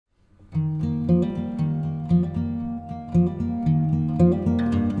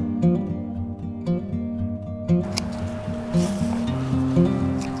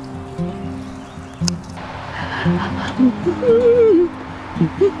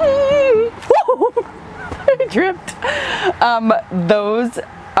I tripped. Those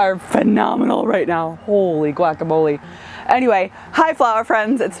are phenomenal right now. Holy guacamole. Anyway, hi flower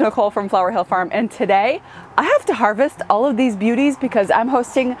friends, it's Nicole from Flower Hill Farm, and today I have to harvest all of these beauties because I'm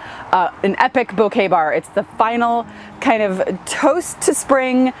hosting an epic bouquet bar. It's the final kind of toast to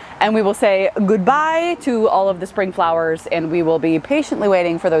spring, and we will say goodbye to all of the spring flowers, and we will be patiently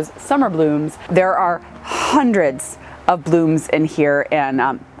waiting for those summer blooms. There are hundreds of blooms in here, and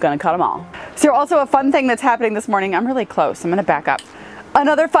I'm gonna cut them all. So also a fun thing that's happening this morning, I'm really close, I'm gonna back up.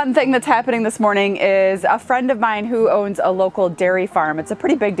 Another fun thing that's happening this morning is a friend of mine who owns a local dairy farm. It's a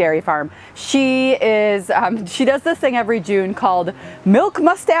pretty big dairy farm. She does this thing every June called Milk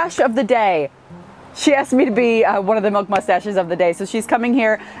Mustache of the Day. She asked me to be one of the milk mustaches of the day. So she's coming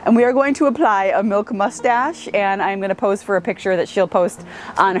here and we are going to apply a milk mustache, and I'm going to pose for a picture that she'll post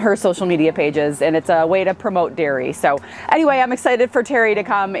on her social media pages, and it's a way to promote dairy. So anyway, I'm excited for Terry to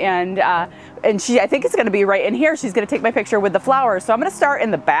come, and I think it's going to be right in here. She's going to take my picture with the flowers. So I'm going to start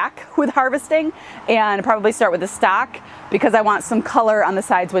in the back with harvesting and probably start with the stalk because I want some color on the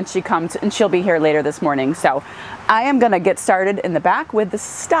sides when she comes, and she'll be here later this morning. So I am going to get started in the back with the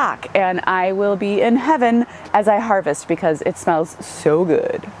stalk, and I will be in heaven as I harvest because it smells so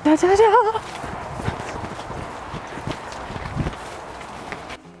good. Da, da, da.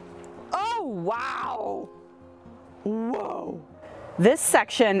 Oh, wow. Whoa. This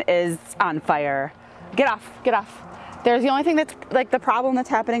section is on fire. Get off, get off. There's the only thing that's like the problem that's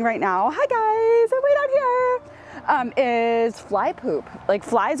happening right now. Hi guys, I'm way down here. Is fly poop. Like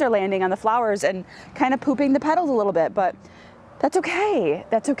flies are landing on the flowers and kind of pooping the petals a little bit, but that's okay.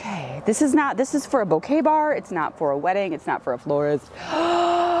 That's okay. This is for a bouquet bar. It's not for a wedding. It's not for a florist.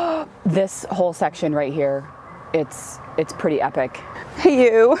 This whole section right here, it's pretty epic. Hey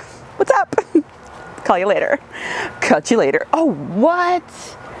you, what's up? Call you later. Cut you later. Oh, what?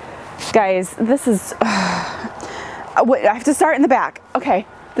 Guys, this is, wait, I have to start in the back. Okay,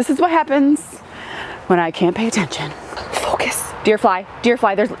 this is what happens when I can't pay attention. Focus. Deer fly,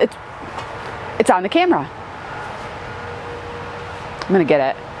 it's on the camera. I'm gonna get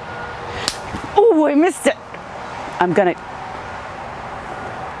it. Oh, I missed it.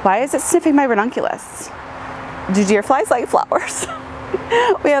 Why is it sniffing my ranunculus? Do deer flies like flowers?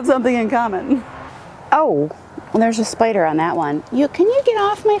 We have something in common. Oh, well, there's a spider on that one. Can you get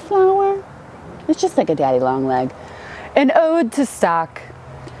off my flower? It's just like a daddy long leg. An ode to stalk.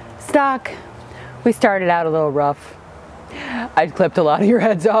 Stalk, we started out a little rough. I'd clipped a lot of your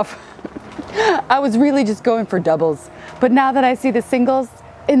heads off. I was really just going for doubles. But now that I see the singles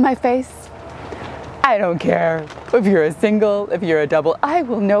in my face, I don't care if you're a single, if you're a double. I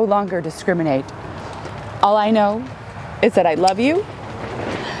will no longer discriminate. All I know is that I love you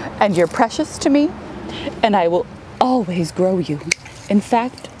and you're precious to me, and I will always grow you. In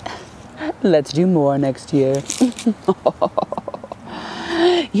fact, let's do more next year.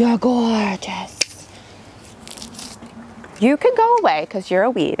 You're gorgeous. You can go away because you're a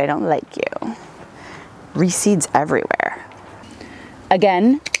weed. I don't like you. Reseeds everywhere.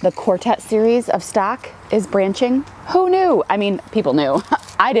 Again, the quartet series of stock is branching. Who knew? I mean, people knew.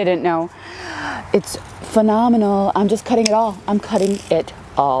 I didn't know. It's phenomenal. I'm just cutting it all. I'm cutting it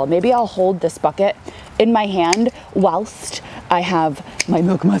all. Maybe I'll hold this bucket in my hand whilst I have my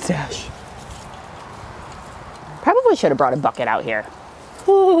milk mustache. Probably should have brought a bucket out here.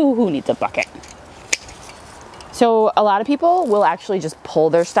 Ooh, who needs a bucket? So a lot of people will actually just pull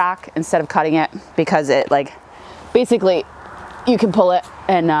their stalk instead of cutting it because it basically you can pull it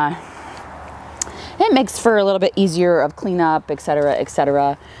and it makes for a little bit easier of cleanup, etc.,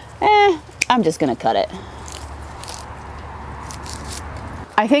 etc. I'm just gonna cut it.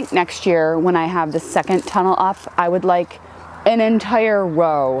 I think next year when I have the second tunnel up, I would like an entire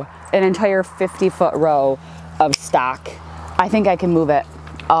row, an entire 50-foot row of stock. I think I can move it.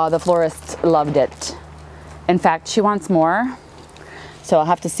 The florist loved it. In fact, she wants more. So I'll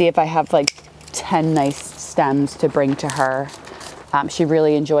have to see if I have like 10 nice stems to bring to her. She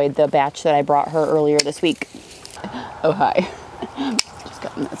really enjoyed the batch that I brought her earlier this week. Oh, hi. Just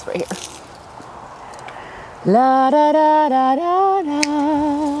cutting this right here. La da da da da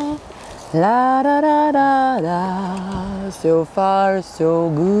da. La da da da da. So far, so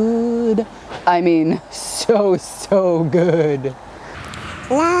good. I mean, so good.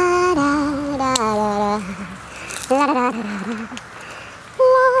 La da da da da. La da da da da.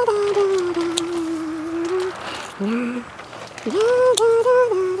 La da da da da.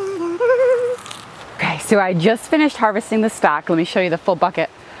 Okay, so I just finished harvesting the stock. Let me show you the full bucket.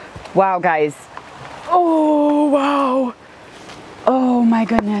 Wow, guys. Oh, wow. Oh my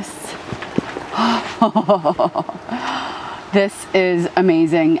goodness. This is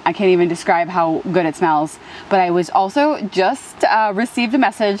amazing. I can't even describe how good it smells. But I was also just received a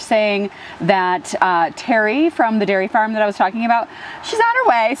message saying that Terry from the dairy farm that I was talking about, she's on her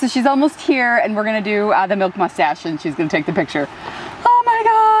way. So she's almost here and we're gonna do the milk mustache and she's gonna take the picture. Oh my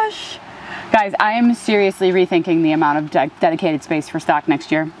gosh. Guys, I am seriously rethinking the amount of dedicated space for stock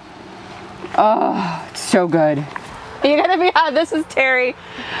next year. Oh, it's so good. You're gonna be on. This is Terry.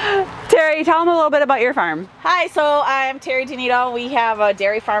 Terry, tell them a little bit about your farm. Hi, so I'm Terry Donito. We have a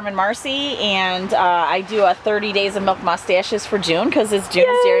dairy farm in Marcy, and I do a 30 days of milk mustaches for June because it's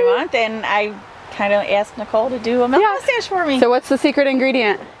June's Dairy Month, and I kind of asked Nicole to do a milk mustache for me. So what's the secret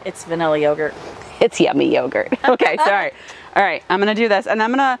ingredient? It's vanilla yogurt. It's yummy yogurt. Okay, sorry. All right, I'm gonna do this, and I'm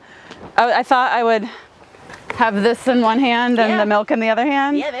gonna. I thought I would have this in one hand and the milk in the other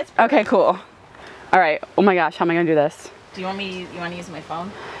hand. Yeah, that's perfect. Okay, cool. All right. Oh my gosh, how am I gonna do this? Do you want me? You want to use my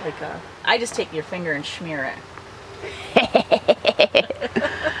phone? Like, I just take your finger and smear it.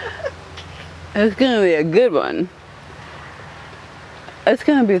 It's gonna be a good one. It's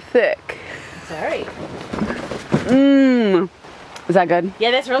gonna be thick. It's all right. Mmm. Is that good?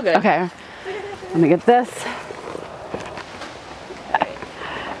 Yeah, that's real good. Okay. Let me get this.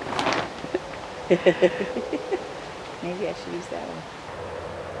 Maybe I should use that one.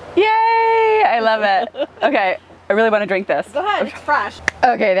 Yay! I love it. Okay, I really want to drink this. Go ahead, it's fresh.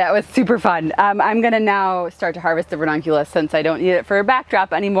 Okay, that was super fun. I'm gonna now start to harvest the ranunculus since I don't need it for a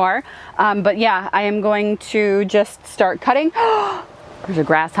backdrop anymore. But yeah, I am going to just start cutting. There's a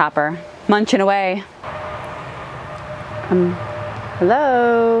grasshopper munching away.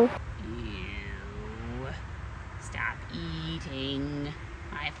 Hello. You stop eating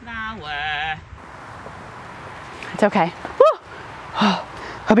my flower. It's okay. Woo!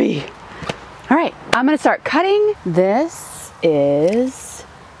 Hubby. All right, I'm gonna start cutting. This is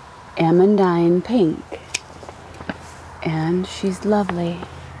Amandine Pink. And she's lovely.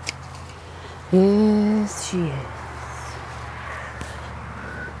 Yes, she is.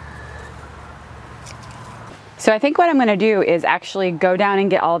 So I think what I'm gonna do is actually go down and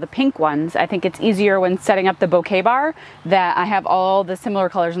get all the pink ones. I think it's easier when setting up the bouquet bar that I have all the similar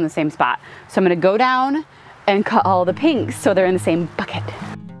colors in the same spot. So I'm gonna go down and cut all the pinks so they're in the same bucket.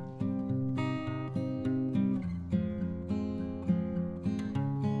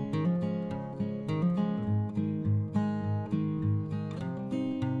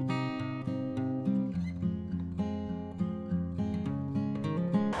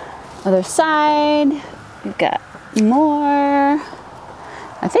 Other side, we've got more.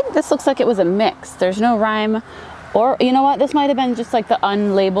 I think this looks like it was a mix. There's no rhyme, or you know what? This might have been just like the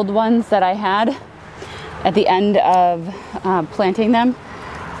unlabeled ones that I had at the end of planting them.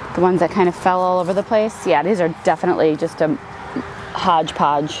 The ones that kind of fell all over the place. Yeah, these are definitely just a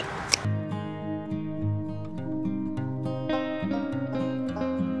hodgepodge.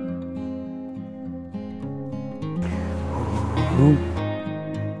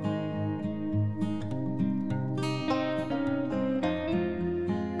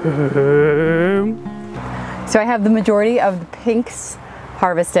 So I have the majority of the pinks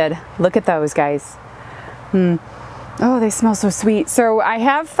harvested. Look at those guys. Oh, they smell so sweet. So I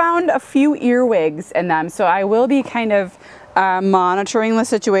have found a few earwigs in them. So I will be kind of monitoring the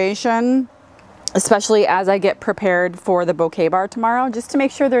situation, especially as I get prepared for the bouquet bar tomorrow, just to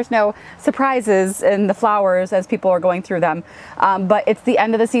make sure there's no surprises in the flowers as people are going through them. But it's the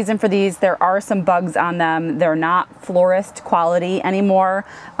end of the season for these. There are some bugs on them. They're not florist quality anymore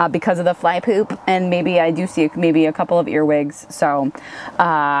because of the fly poop. And maybe I do see maybe a couple of earwigs. So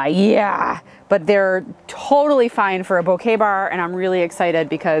yeah, but they're totally fine for a bouquet bar. And I'm really excited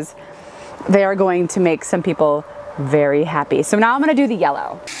because they are going to make some people very happy. So now I'm gonna do the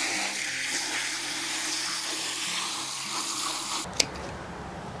yellow.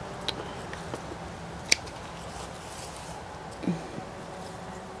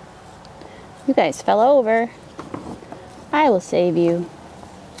 You guys fell over. I will save you.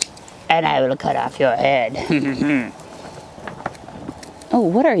 And I will cut off your head. Oh,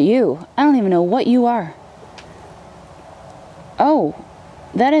 what are you? I don't even know what you are. Oh,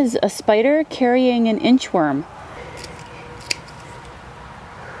 that is a spider carrying an inchworm.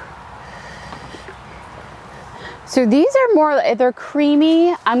 So these are more, they're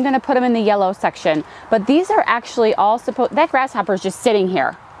creamy. I'm gonna put them in the yellow section. But these are actually all supposed, that grasshopper is just sitting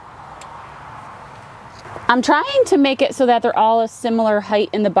here. I'm trying to make it so that they're all a similar height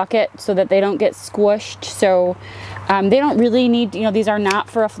in the bucket so that they don't get squished. So they don't really need, you know, these are not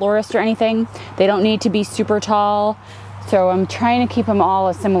for a florist or anything. They don't need to be super tall. So I'm trying to keep them all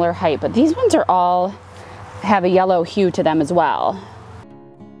a similar height, but these ones are all have a yellow hue to them as well.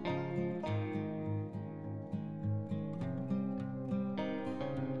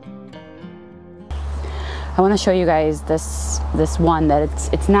 I want to show you guys this one that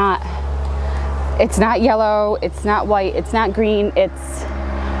it's not yellow, it's not white, it's not green, it's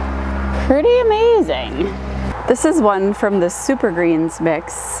pretty amazing. This is one from the Super Greens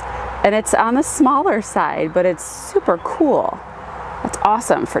mix, and it's on the smaller side, but it's super cool. That's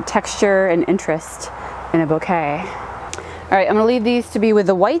awesome for texture and interest in a bouquet. All right, I'm gonna leave these to be with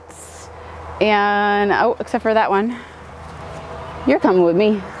the whites, and oh, except for that one. You're coming with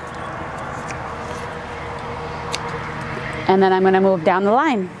me. And then I'm gonna move down the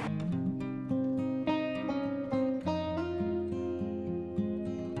line.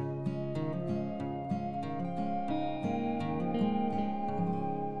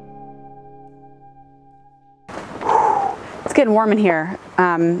 It's getting warm in here.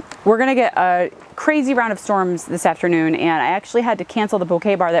 We're gonna get a crazy round of storms this afternoon, and I actually had to cancel the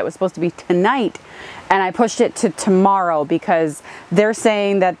bouquet bar that was supposed to be tonight, and I pushed it to tomorrow because they're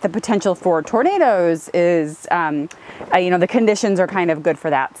saying that the potential for tornadoes is, you know, the conditions are kind of good for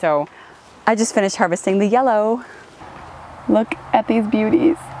that. So I just finished harvesting the yellow. Look at these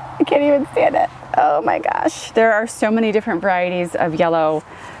beauties. I can't even stand it. Oh my gosh. There are so many different varieties of yellow,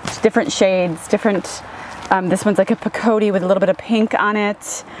 different shades, different, this one's like a Bouquet with a little bit of pink on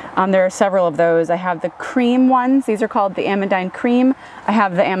it. There are several of those. I have the cream ones. These are called the Amandine Cream. I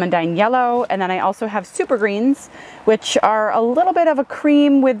have the Amandine Yellow, and then I also have Super Greens, which are a little bit of a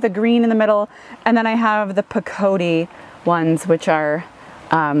cream with the green in the middle. And then I have the Bouquet ones, which are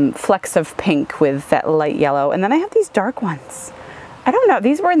flecks of pink with that light yellow. And then I have these dark ones. I don't know.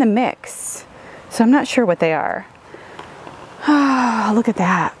 These were in the mix, so I'm not sure what they are. Oh, look at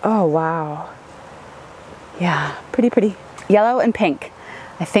that. Oh, wow. Yeah, pretty pretty. Yellow and pink.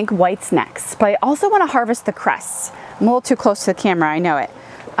 I think white's next, but I also want to harvest the cress. I'm a little too close to the camera, I know it.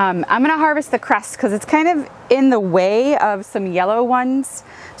 I'm gonna harvest the cress because it's kind of in the way of some yellow ones.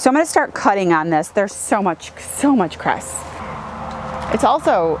 So I'm gonna start cutting on this. There's so much cress. It's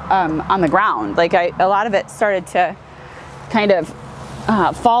also on the ground. Like a lot of it started to kind of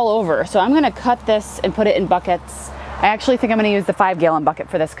fall over. So I'm gonna cut this and put it in buckets. I actually think I'm gonna use the 5-gallon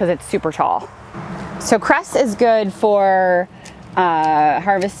bucket for this because it's super tall. So cress is good for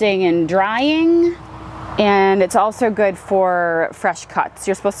harvesting and drying, and it's also good for fresh cuts.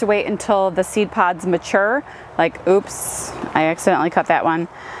 You're supposed to wait until the seed pods mature. Like, oops, I accidentally cut that one.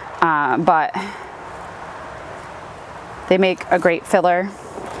 But they make a great filler.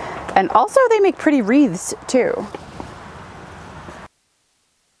 And also they make pretty wreaths too.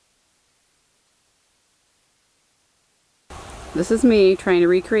 This is me trying to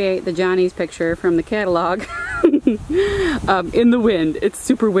recreate the Johnny's picture from the catalog in the wind. It's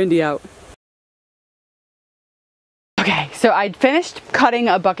super windy out. Okay, so I finished cutting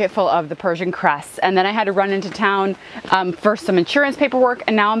a bucket full of the Persian cress, and then I had to run into town for some insurance paperwork,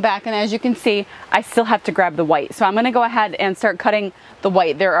 and now I'm back, and as you can see, I still have to grab the white. So I'm gonna go ahead and start cutting the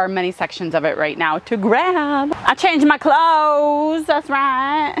white. There are many sections of it right now to grab. I changed my clothes, that's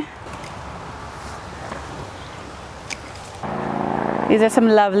right. These are some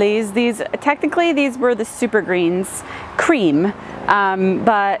lovelies. Technically these were the Super Greens cream,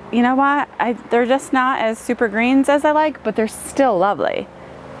 but you know what? They're just not as super greens as I like, but they're still lovely.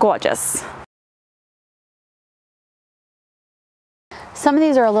 Gorgeous. Some of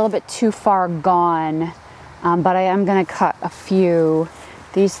these are a little bit too far gone, but I am gonna cut a few.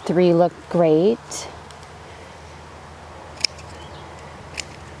 These 3 look great.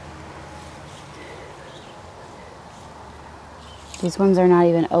 These ones are not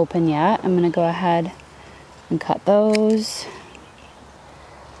even open yet. I'm gonna go ahead and cut those.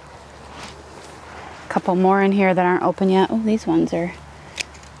 A couple more in here that aren't open yet. Oh, these ones are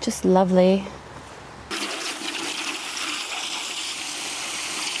just lovely.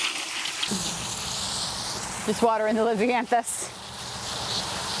 Just watering the Lysianthus.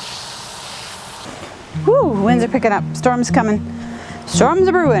 Woo, winds are picking up. Storm's coming. Storms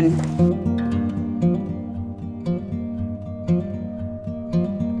are brewing.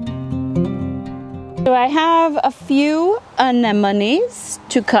 So I have a few anemones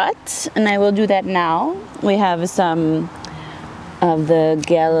to cut, and I will do that now. We have some of the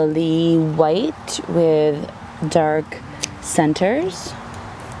Galilee white with dark centers.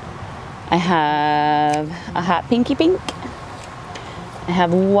 I have a hot pinky pink. I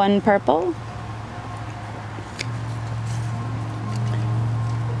have 1 purple.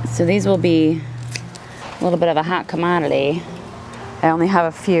 So these will be a little bit of a hot commodity. I only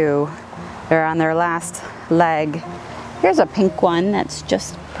have a few. They're on their last leg. Here's a pink one that's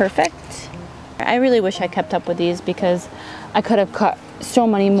just perfect. I really wish I kept up with these because I could have cut so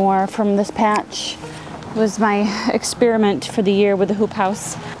many more from this patch. It was my experiment for the year with the hoop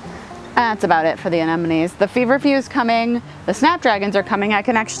house. That's about it for the anemones. The feverfew is coming. The snapdragons are coming. I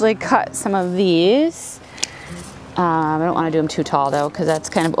can actually cut some of these. I don't want to do them too tall though, because that's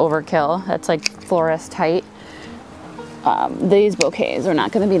kind of overkill. That's like florist height. These bouquets are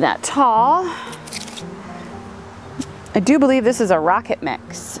not going to be that tall. I do believe this is a rocket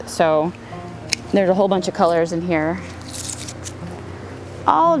mix, so there's a whole bunch of colors in here.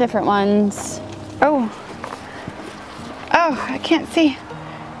 All different ones. Oh, I can't see.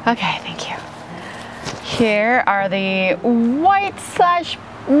 Okay, thank you. Here are the white slash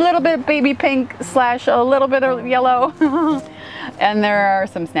little bit of baby pink slash a little bit of yellow. And there are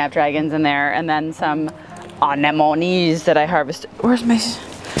some snapdragons in there, and then some anemones that I harvested. Where's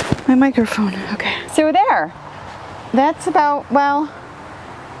my microphone? Okay. So there. That's about, well,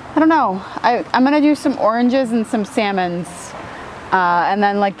 I don't know. I'm gonna do some oranges and some salmons. And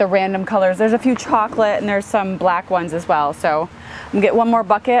then like the random colors. There's a few chocolate and there's some black ones as well. So I'm gonna get one more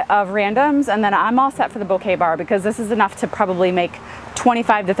bucket of randoms, and then I'm all set for the bouquet bar, because this is enough to probably make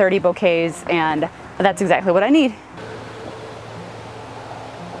 25 to 30 bouquets, and that's exactly what I need.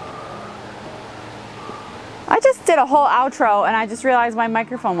 I just did a whole outro and I just realized my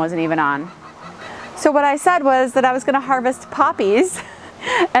microphone wasn't even on. So what I said was that I was gonna harvest poppies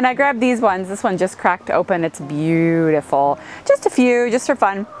and I grabbed these ones. This one just cracked open. It's beautiful. Just a few, just for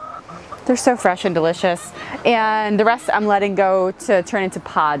fun. They're so fresh and delicious. And the rest I'm letting go to turn into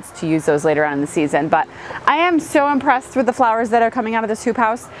pods to use those later on in the season. But I am so impressed with the flowers that are coming out of this hoop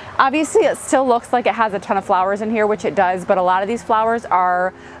house. Obviously it still looks like it has a ton of flowers in here, which it does, but a lot of these flowers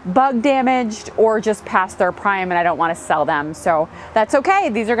are bug damaged or just past their prime, and I don't want to sell them. So that's okay.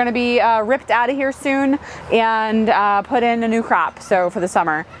 These are gonna be ripped out of here soon and put in a new crop, so for the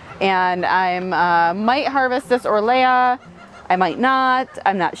summer. And I might harvest this Orlea. I might not,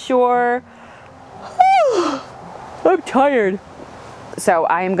 I'm not sure. I'm tired. So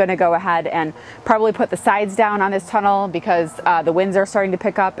I am gonna go ahead and probably put the sides down on this tunnel, because the winds are starting to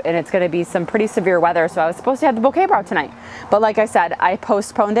pick up and it's gonna be some pretty severe weather. So I was supposed to have the bouquet bar tonight, but like I said, I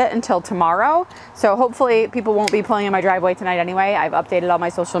postponed it until tomorrow. So hopefully people won't be pulling in my driveway tonight anyway. I've updated all my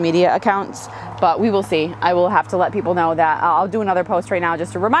social media accounts, but we will see. I will have to let people know that I'll do another post right now,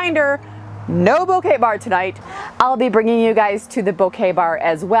 just a reminder. No bouquet bar tonight. I'll be bringing you guys to the bouquet bar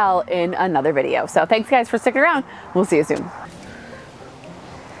as well in another video. So thanks guys for sticking around. We'll see you soon.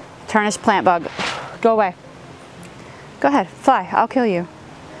 Tarnished plant bug, go away. Go ahead, fly, I'll kill you.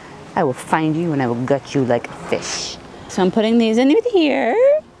 I will find you and I will gut you like a fish. So I'm putting these in here.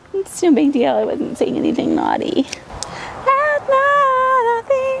 It's no big deal, I wasn't saying anything naughty. At night I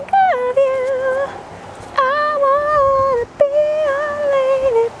think of you. I wanna be your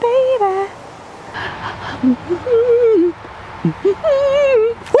lady, baby.